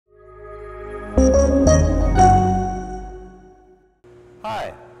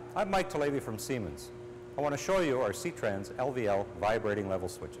I'm Mike Talebi from Siemens. I want to show you our SITRANS LVL vibrating level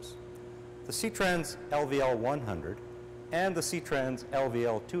switches. The SITRANS LVL100 and the SITRANS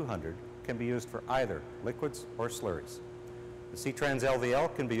LVL200 can be used for either liquids or slurries. The SITRANS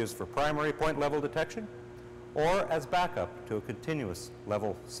LVL can be used for primary point level detection or as backup to a continuous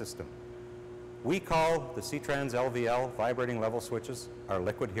level system. We call the SITRANS LVL vibrating level switches our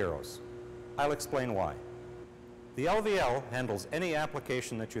liquid heroes. I'll explain why. The LVL handles any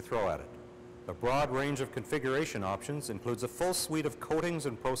application that you throw at it. The broad range of configuration options includes a full suite of coatings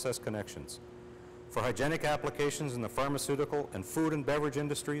and process connections. For hygienic applications in the pharmaceutical and food and beverage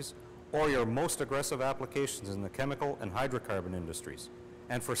industries, or your most aggressive applications in the chemical and hydrocarbon industries,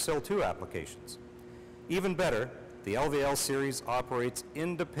 and for SIL2 applications. Even better, the LVL series operates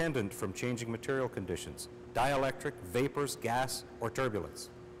independent from changing material conditions, dielectric, vapors, gas, or turbulence.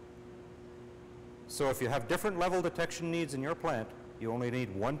 So if you have different level detection needs in your plant, you only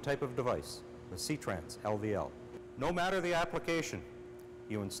need one type of device, the SITRANS LVL. No matter the application,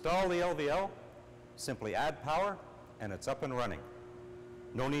 you install the LVL, simply add power, and it's up and running.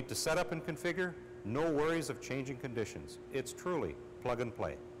 No need to set up and configure, no worries of changing conditions. It's truly plug and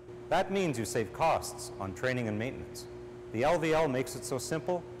play. That means you save costs on training and maintenance. The LVL makes it so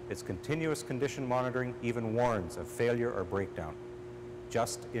simple, its continuous condition monitoring even warns of failure or breakdown,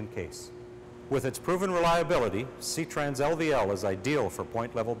 just in case. With its proven reliability, SITRANS LVL is ideal for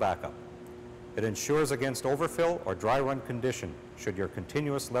point level backup. It ensures against overfill or dry run condition should your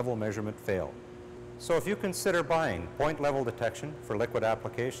continuous level measurement fail. So if you consider buying point level detection for liquid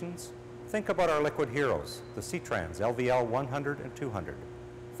applications, think about our liquid heroes, the SITRANS LVL100 and 200.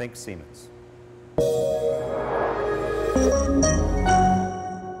 Think Siemens.